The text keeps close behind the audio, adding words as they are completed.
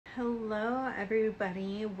Hello,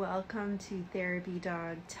 everybody. Welcome to Therapy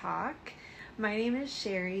Dog Talk. My name is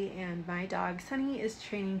Sherry, and my dog Sunny is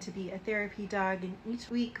training to be a therapy dog. And each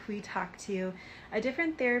week we talk to a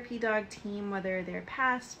different therapy dog team, whether they're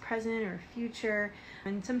past, present, or future.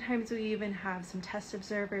 And sometimes we even have some test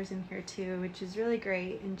observers in here too, which is really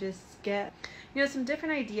great, and just get some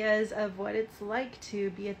different ideas of what it's like to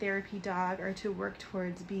be a therapy dog or to work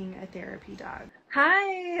towards being a therapy dog.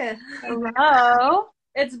 Hi. Hello.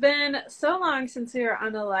 It's been so long since we were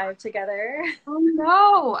on a live together. Oh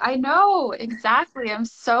no, I know exactly. I'm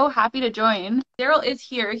so happy to join. Darrell is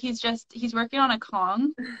here. He's working on a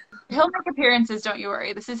Kong. He'll make appearances, don't you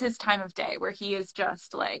worry. This is his time of day where he is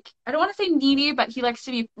just like, I don't want to say needy, but he likes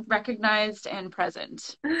to be recognized and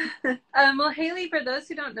present. Well, Hailey, for those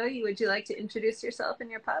who don't know you, would you like to introduce yourself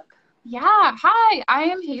and your pup? Yeah, hi, I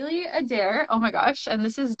am Hailey Adair. Oh my gosh, and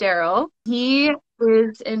this is Darrell. He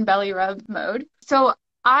is in belly rub mode. So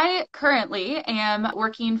I currently am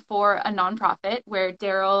working for a nonprofit where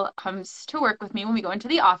Darrell comes to work with me when we go into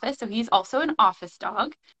the office. So he's also an office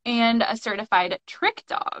dog and a certified trick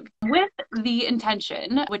dog with the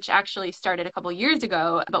intention, which actually started a couple years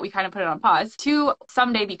ago, but we kind of put it on pause, to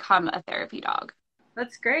someday become a therapy dog.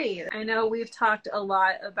 That's great. I know we've talked a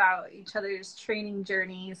lot about each other's training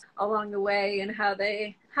journeys along the way and how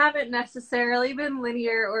they haven't necessarily been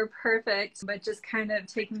linear or perfect, but just kind of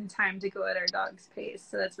taking the time to go at our dog's pace.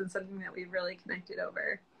 So that's been something that we've really connected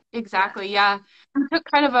over. Exactly, yeah. We took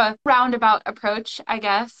kind of a roundabout approach, I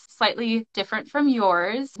guess, slightly different from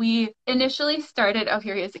yours. We initially started, oh,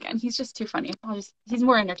 here he is again. He's just too funny. He's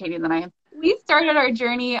more entertaining than I am. We started our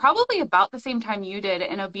journey probably about the same time you did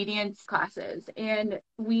in obedience classes, and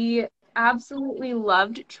we absolutely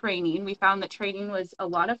loved training. We found that training was a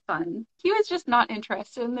lot of fun. He was just not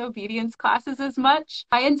interested in the obedience classes as much.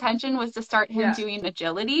 My intention was to start him doing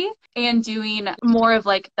agility and doing more of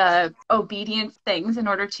like the obedience things in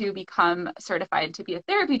order to become certified to be a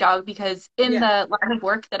therapy dog, because in the line of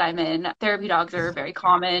work that I'm in, therapy dogs are very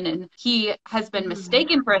common, and he has been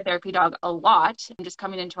mistaken for a therapy dog a lot and just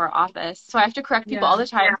coming into our office. So I have to correct people all the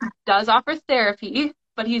time. He does offer therapy,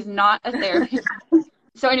 but he's not a therapy.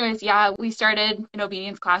 So anyways, yeah, we started in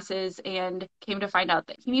obedience classes and came to find out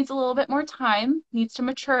that he needs a little bit more time, needs to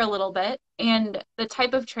mature a little bit. And the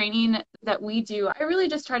type of training that we do, I really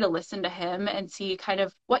just try to listen to him and see kind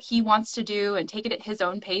of what he wants to do and take it at his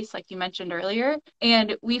own pace, like you mentioned earlier.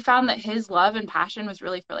 And we found that his love and passion was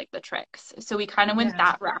really for like the tricks. So we kind of went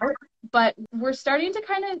that route. But we're starting to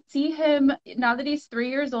kind of see him, now that he's 3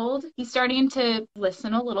 years old, he's starting to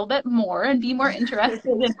listen a little bit more and be more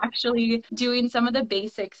interested in actually doing some of the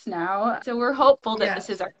basics now. So we're hopeful that this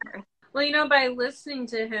is our path. Well, by listening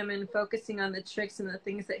to him and focusing on the tricks and the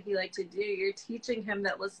things that he liked to do, you're teaching him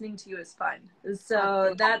that listening to you is fun.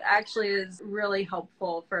 So that actually is really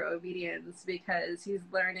helpful for obedience, because he's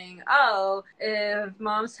learning, oh, if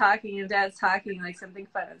mom's talking and dad's talking, like something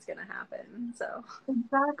fun is going to happen. So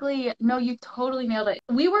exactly. No, you totally nailed it.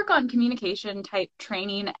 We work on communication type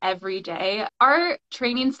training every day. Our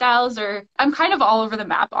training styles I'm kind of all over the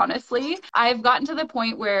map, honestly. I've gotten to the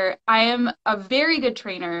point where I am a very good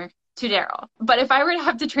trainer to Darrell. But if I were to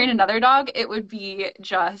have to train another dog, it would be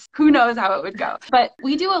just, who knows how it would go. But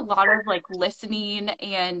we do a lot of like listening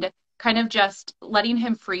and kind of just letting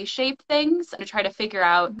him free shape things to try to figure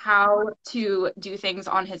out how to do things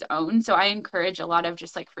on his own. So I encourage a lot of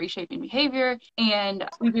just like free shaping behavior, and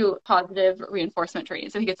we do positive reinforcement training.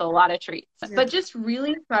 So he gets a lot of treats, but just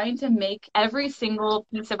really trying to make every single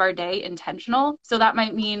piece of our day intentional. So that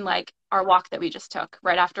might mean like our walk that we just took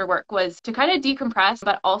right after work was to kind of decompress,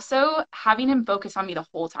 but also having him focus on me the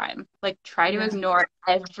whole time. Like try to ignore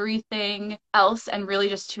everything else and really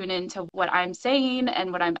just tune into what I'm saying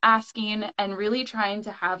and what I'm asking, and really trying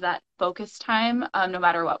to have that focus time no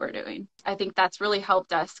matter what we're doing. I think that's really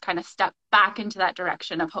helped us kind of step back into that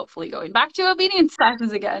direction of hopefully going back to obedience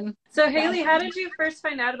classes again. So Hailey, how did you first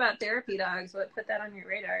find out about therapy dogs? What put that on your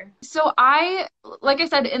radar? So like I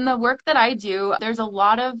said, in the work that I do, there's a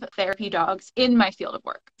lot of therapy dogs in my field of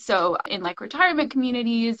work. So in like retirement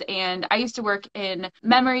communities, and I used to work in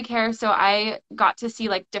memory care. So I got to see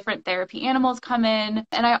like different therapy animals come in.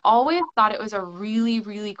 And I always thought it was a really,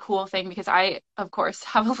 really cool thing, because I, of course,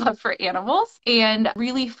 have a love for animals and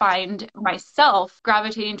really find myself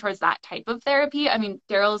gravitating towards that type of therapy. I mean,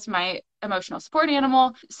 Darrell's my emotional support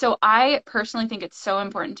animal. So I personally think it's so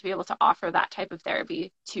important to be able to offer that type of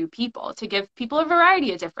therapy to people, to give people a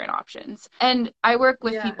variety of different options. And I work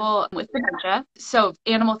with Yeah. people with dementia. So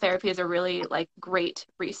animal therapy is a really like great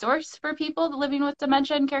resource for people living with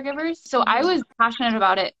dementia and caregivers. So I was passionate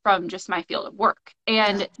about it from just my field of work.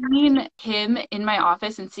 And seeing him in my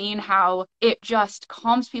office and seeing how it just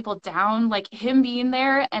calms people down, like him being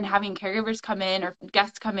there and having caregivers come in or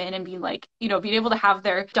guests come in and being like, you know, being able to have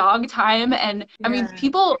their dog time. And I mean,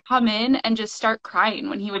 people come in and just start crying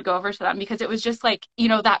when he would go over to them because it was just like, you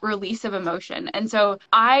know, that release of emotion. And so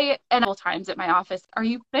I, and all times at my office, are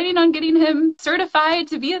you planning on getting him certified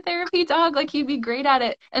to be a therapy dog? Like he'd be great at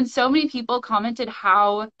it. And so many people commented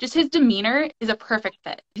how just his demeanor is a perfect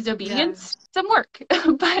fit. His obedience, some work,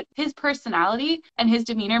 but his personality and his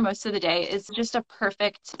demeanor most of the day is just a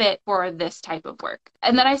perfect fit for this type of work.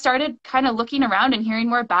 And then I started kind of looking around and hearing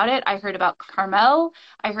more about it. I heard about Carmel,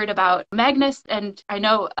 I heard about Magnus, and I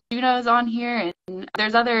know Juno is on here, and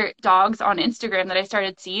there's other dogs on Instagram that I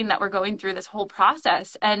started seeing that were going through this whole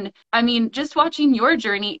process. And I mean, just watching your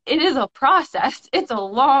journey, it is a process. It's a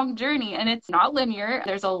long journey and it's not linear.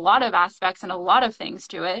 There's a lot of aspects and a lot of things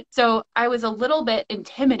to it. So I was a little bit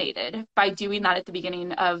intimidated by doing that at the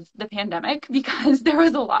beginning of the pandemic because there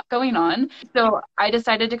was a lot going on. So I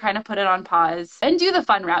decided to kind of put it on pause and do the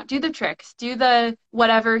fun route, do the tricks, do the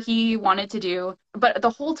whatever he wanted to do. But the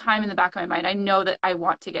whole time in the back of my mind, I know that I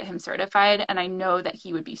want to get him certified and I know that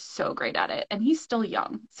he would be so great at it. And he's still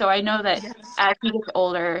young. So I know that as he gets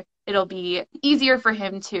older, it'll be easier for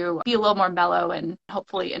him to be a little more mellow and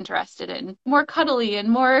hopefully interested in more cuddly and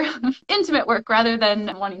more intimate work rather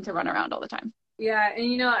than wanting to run around all the time. Yeah, and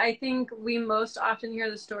you know, I think we most often hear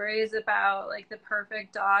the stories about like the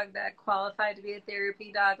perfect dog that qualified to be a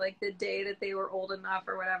therapy dog, like the day that they were old enough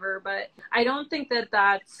or whatever. But I don't think that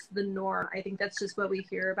that's the norm. I think that's just what we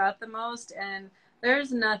hear about the most. And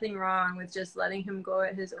there's nothing wrong with just letting him go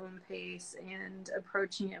at his own pace and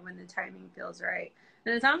approaching it when the timing feels right.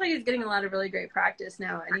 And it sounds like he's getting a lot of really great practice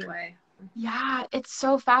now anyway. Yeah, it's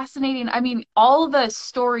so fascinating. I mean, all the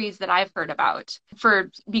stories that I've heard about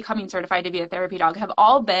for becoming certified to be a therapy dog have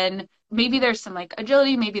all been, maybe there's some like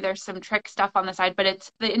agility, maybe there's some trick stuff on the side, but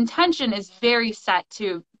it's the intention is very set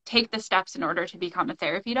to take the steps in order to become a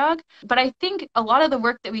therapy dog. But I think a lot of the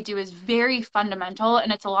work that we do is very fundamental,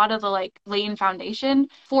 and it's a lot of the like laying foundation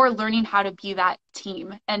for learning how to be that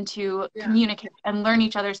team and to communicate and learn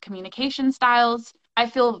each other's communication styles. I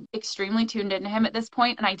feel extremely tuned into him at this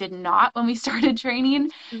point, and I did not when we started training.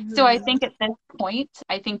 So I think at this point,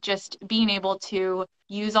 I think just being able to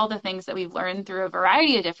use all the things that we've learned through a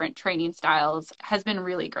variety of different training styles has been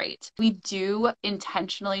really great. We do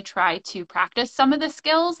intentionally try to practice some of the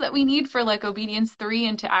skills that we need for like obedience 3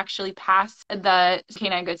 and to actually pass the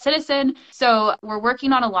Canine Good Citizen. So we're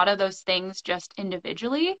working on a lot of those things just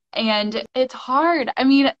individually, and it's hard. I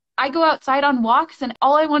mean, I go outside on walks and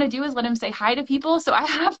all I want to do is let him say hi to people. So I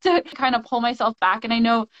have to kind of pull myself back. And I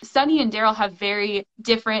know Sunny and Darrel have very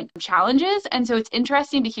different challenges. And so it's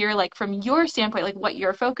interesting to hear like from your standpoint, like what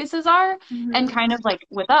your focuses are and kind of like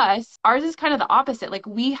with us, ours is kind of the opposite. Like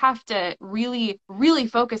we have to really, really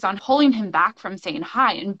focus on pulling him back from saying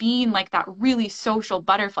hi and being like that really social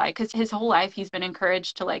butterfly. Because his whole life he's been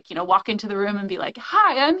encouraged to like, you know, walk into the room and be like,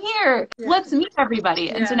 hi, I'm here. Let's meet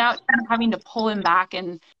everybody. And so now it's kind of having to pull him back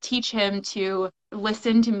and teach him to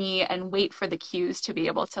listen to me and wait for the cues to be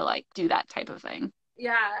able to like do that type of thing.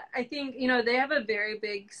 Yeah, I think, you know, they have a very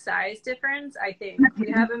big size difference. I think we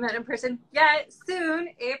haven't met in person yet, soon,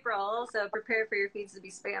 April, so prepare for your feeds to be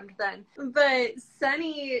spammed then. But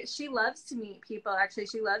Sunny, she loves to meet people, actually.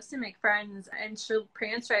 She loves to make friends, and she'll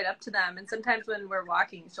prance right up to them. And sometimes when we're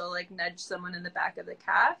walking, she'll like nudge someone in the back of the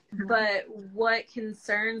calf. But what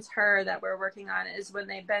concerns her that we're working on is when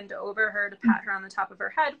they bend over her to pat her on the top of her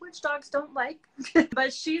head, which dogs don't like.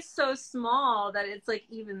 But she's so small that it's like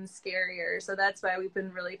even scarier. So that's why we've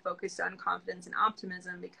been really focused on confidence and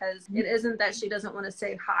optimism, because it isn't that she doesn't want to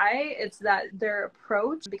say hi, it's that their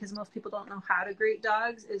approach, because most people don't know how to greet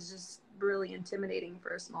dogs, is just really intimidating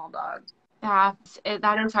for a small dog. Yeah,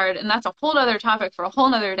 that is hard. And that's a whole other topic for a whole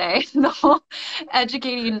nother day, the whole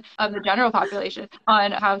educating of the general population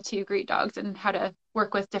on how to greet dogs and how to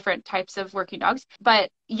work with different types of working dogs. But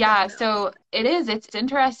yeah, so it's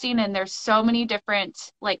interesting. And there's so many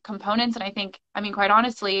different like components. And I think, I mean, quite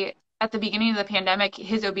honestly, at the beginning of the pandemic,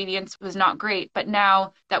 his obedience was not great. But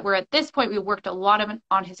now that we're at this point, we worked a lot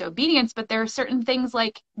on his obedience. But there are certain things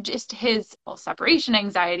like just his separation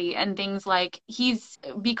anxiety and things like he's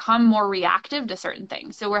become more reactive to certain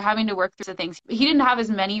things. So we're having to work through the things. He didn't have as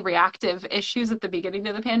many reactive issues at the beginning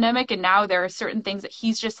of the pandemic. And now there are certain things that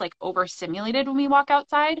he's just like overstimulated when we walk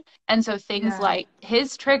outside. And so things like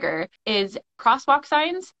his trigger is crosswalk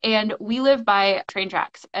signs, and we live by train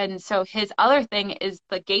tracks. And so his other thing is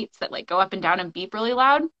the gates that like go up and down and beep really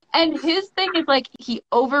loud. And his thing is like he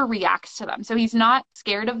overreacts to them. So he's not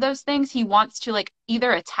scared of those things. He wants to like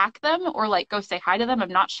either attack them or like go say hi to them.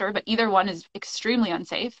 I'm not sure, but either one is extremely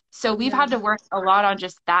unsafe. So we've had to work a lot on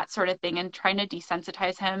just that sort of thing and trying to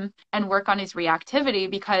desensitize him and work on his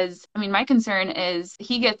reactivity, because I mean, my concern is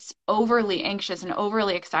he gets overly anxious and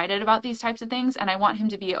overly excited about these types of things. And I want him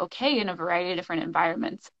to be okay in a variety of different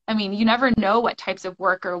environments. I mean, you never know what types of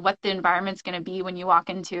work or what the environment's going to be when you walk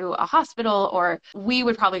into a hospital, or we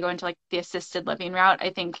would probably go into like the assisted living route.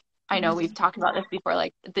 I know we've talked about this before,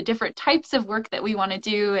 like the different types of work that we want to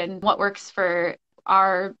do and what works for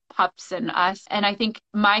our pups and us. And I think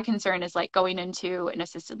my concern is like going into an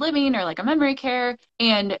assisted living or like a memory care,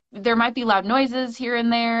 and there might be loud noises here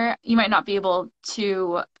and there. You might not be able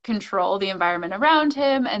to control the environment around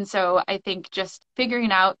him. And so I think just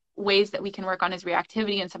figuring out ways that we can work on his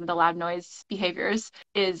reactivity and some of the loud noise behaviors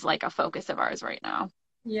is like a focus of ours right now.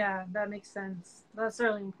 Yeah, that makes sense. That's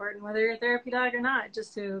really important, whether you're a therapy dog or not,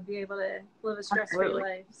 just to be able to live a stress-free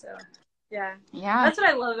life. So yeah. That's what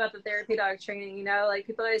I love about the therapy dog training. You know, like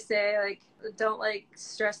people always say, like, don't like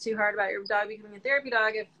stress too hard about your dog becoming a therapy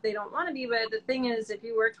dog if they don't want to be. But the thing is, if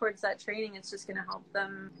you work towards that training, it's just going to help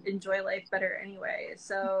them enjoy life better anyway.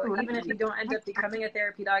 So even if you don't end up becoming a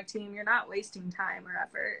therapy dog team, you're not wasting time or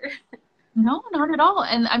effort. No, not at all.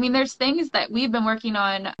 And I mean, there's things that we've been working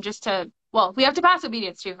on just to, well, we have to pass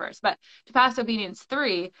obedience 2 first, but to pass obedience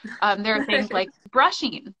 3, there are things like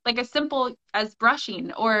brushing, like as simple as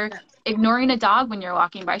brushing, or ignoring a dog when you're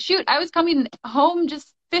walking by. Shoot, I was coming home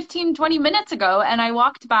just 15, 20 minutes ago, and I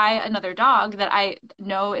walked by another dog that I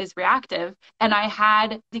know is reactive, and I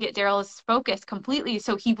had to get Darrel's focus completely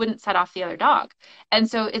so he wouldn't set off the other dog. And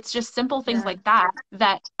so it's just simple things like that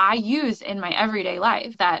that I use in my everyday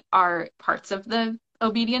life that are parts of the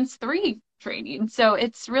obedience 3 training. So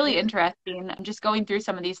it's really interesting just going through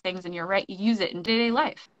some of these things, and you're right, you use it in day-to-day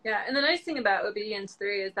life. Yeah, and the nice thing about Obedience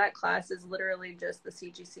 3 is that class is literally just the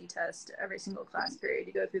CGC test every single class period.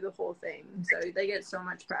 You go through the whole thing. So they get so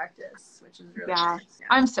much practice, which is really nice. Yeah.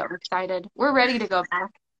 I'm so excited. We're ready to go back.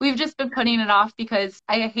 We've just been putting it off because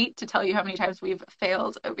I hate to tell you how many times we've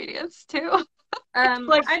failed obedience too.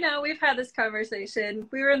 I know we've had this conversation.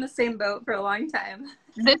 We were in the same boat for a long time.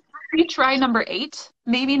 We try number 8,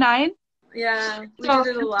 maybe 9. Yeah, we did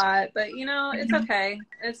it a lot, but you know, it's okay.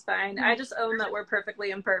 It's fine. I just own that we're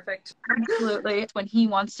perfectly imperfect. Absolutely. When he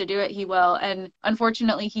wants to do it, he will. And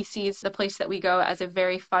unfortunately, he sees the place that we go as a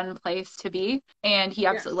very fun place to be. And he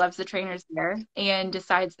absolutely loves the trainers there and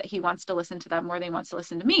decides that he wants to listen to them more than he wants to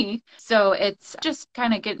listen to me. So it's just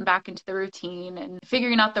kind of getting back into the routine and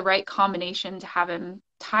figuring out the right combination to have him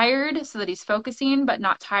tired so that he's focusing, but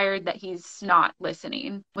not tired that he's not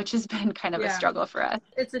listening, which has been kind of a struggle for us.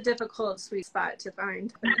 It's a difficult sweet spot to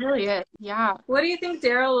find. It really is. Yeah. What do you think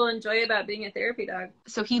Darrel will enjoy about being a therapy dog?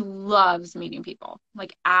 So he loves meeting people,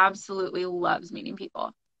 like absolutely loves meeting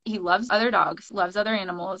people. He loves other dogs, loves other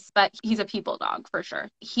animals, but he's a people dog for sure.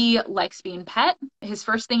 He likes being pet. His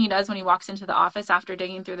first thing he does when he walks into the office after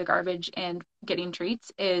digging through the garbage and getting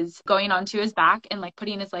treats is going onto his back and like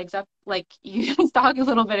putting his legs up like you just talked a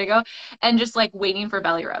little bit ago, and just like waiting for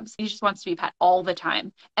belly rubs. He just wants to be pet all the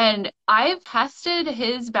time. And I've tested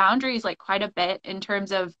his boundaries like quite a bit in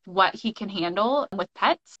terms of what he can handle with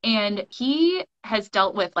pets. And he has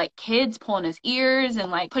dealt with like kids pulling his ears and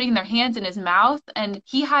like putting their hands in his mouth. And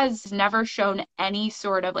he has never shown any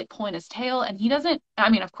sort of like pulling his tail. And he doesn't, I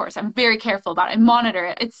mean, of course, I'm very careful about it. I monitor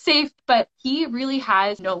it. It's safe, but he really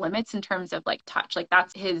has no limits in terms of like touch. Like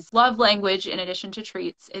that's his love language in addition to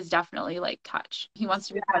treats is definitely like touch. He wants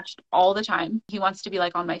to be touched all the time. He wants to be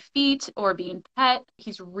like on my feet or being pet.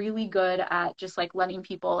 He's really good at just like letting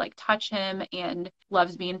people like touch him and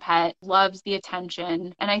loves being pet, loves the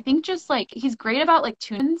attention. And I think just like he's great about like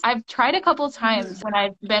tunes. I've tried a couple of times when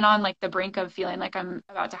I've been on like the brink of feeling like I'm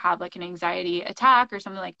about to have like an anxiety attack or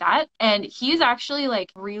something like that. And he's actually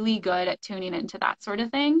like really good at tuning into that sort of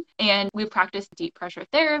thing. And we've practiced deep pressure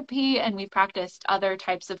therapy and we've practiced other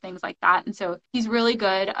types of things like that. And so he's really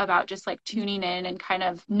good about just like tuning in and kind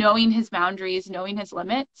of knowing his boundaries, knowing his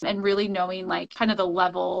limits, and really knowing like kind of the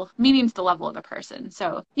level, meeting to the level of the person.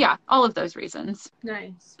 So yeah, all of those reasons.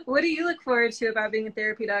 Nice. What do you look forward to about being a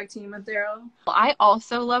therapy dog team with Darrel? I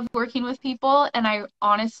also love working with people, and I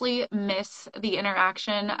honestly miss the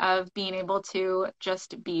interaction of being able to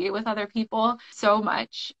just be with other people so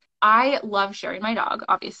much. I love sharing my dog,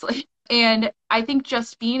 obviously. And I think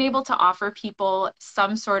just being able to offer people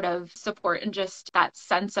some sort of support and just that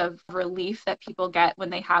sense of relief that people get when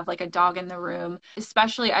they have like a dog in the room,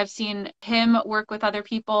 especially I've seen him work with other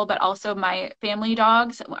people, but also my family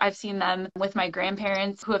dogs. I've seen them with my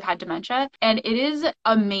grandparents who have had dementia. And it is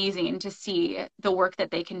amazing to see the work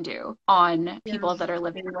that they can do on people that are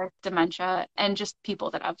living with dementia and just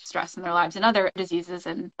people that have stress in their lives and other diseases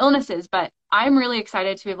and illnesses. But I'm really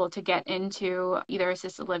excited to be able to get into either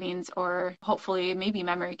assisted livings or hopefully maybe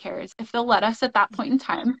memory cares if they'll let us at that point in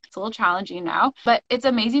time. It's a little challenging now, but it's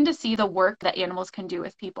amazing to see the work that animals can do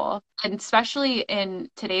with people. And especially in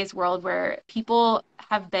today's world where people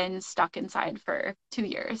have been stuck inside for 2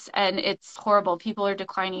 years and it's horrible. People are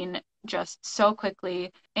declining just so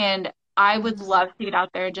quickly. And I would love to get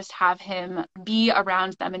out there and just have him be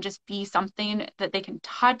around them and just be something that they can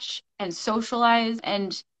touch and socialize.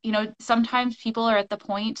 And, you know, sometimes people are at the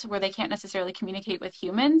point where they can't necessarily communicate with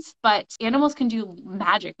humans, but animals can do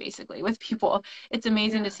magic basically with people. It's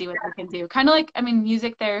amazing to see what they can do. Kind of like, I mean,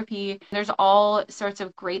 music therapy, there's all sorts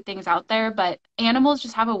of great things out there, but animals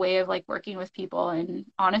just have a way of like working with people. And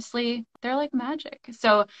honestly, they're like magic.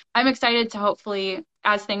 So I'm excited to hopefully,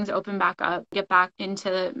 as things open back up, get back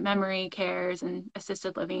into memory cares and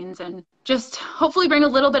assisted livings and just hopefully bring a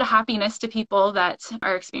little bit of happiness to people that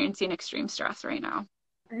are experiencing extreme stress right now.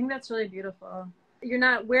 I think that's really beautiful. You're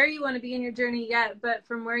not where you want to be in your journey yet, but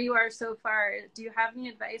from where you are so far, do you have any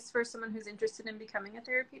advice for someone who's interested in becoming a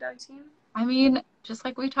therapy dog team? I mean, just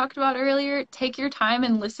like we talked about earlier, take your time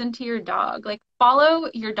and listen to your dog. Like, follow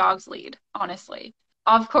your dog's lead, honestly.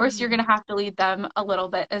 Of course, you're going to have to lead them a little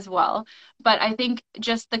bit as well. But I think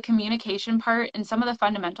just the communication part and some of the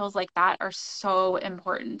fundamentals like that are so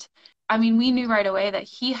important. I mean, we knew right away that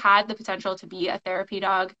he had the potential to be a therapy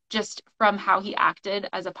dog just from how he acted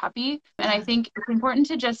as a puppy. And I think it's important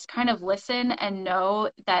to just kind of listen and know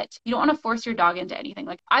that you don't want to force your dog into anything.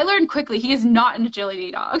 Like, I learned quickly he is not an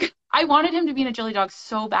agility dog. I wanted him to be an agility dog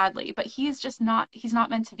so badly, but he's not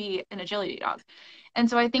meant to be an agility dog. And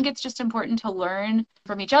so I think it's just important to learn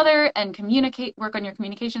from each other and communicate, work on your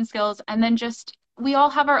communication skills. And then just, we all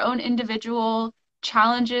have our own individual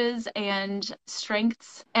challenges and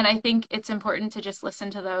strengths. And I think it's important to just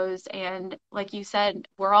listen to those. And like you said,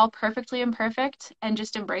 we're all perfectly imperfect, and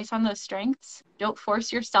just embrace on those strengths. Don't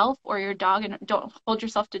force yourself or your dog, and don't hold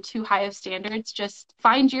yourself to too high of standards. Just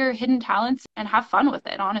find your hidden talents and have fun with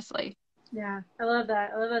it, honestly. Yeah, I love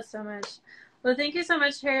that. I love that so much. Well, thank you so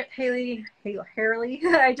much, Hailey.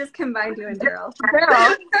 I just combined you and Darrel.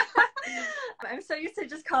 Darrel. I'm so used to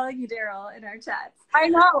just calling you Darrel in our chats. I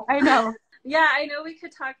know. Yeah, I know we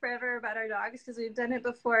could talk forever about our dogs because we've done it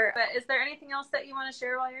before, but is there anything else that you want to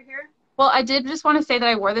share while you're here? Well, I did just want to say that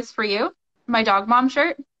I wore this for you, my dog mom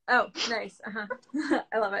shirt. Oh, nice.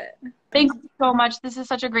 I love it. Thanks so much. This is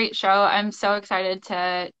such a great show. I'm so excited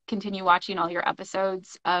to continue watching all your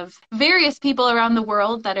episodes of various people around the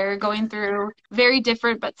world that are going through very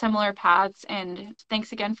different but similar paths. And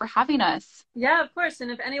thanks again for having us. Yeah, of course.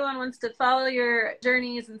 And if anyone wants to follow your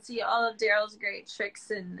journeys and see all of Darrel's great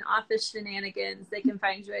tricks and office shenanigans, they can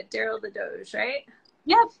find you at Darrel the Doge, right?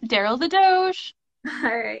 Yep, Darrel the Doge.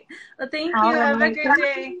 All right. Well, thank you. Have a great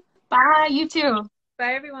day. Bye. You too.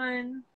 Bye, everyone.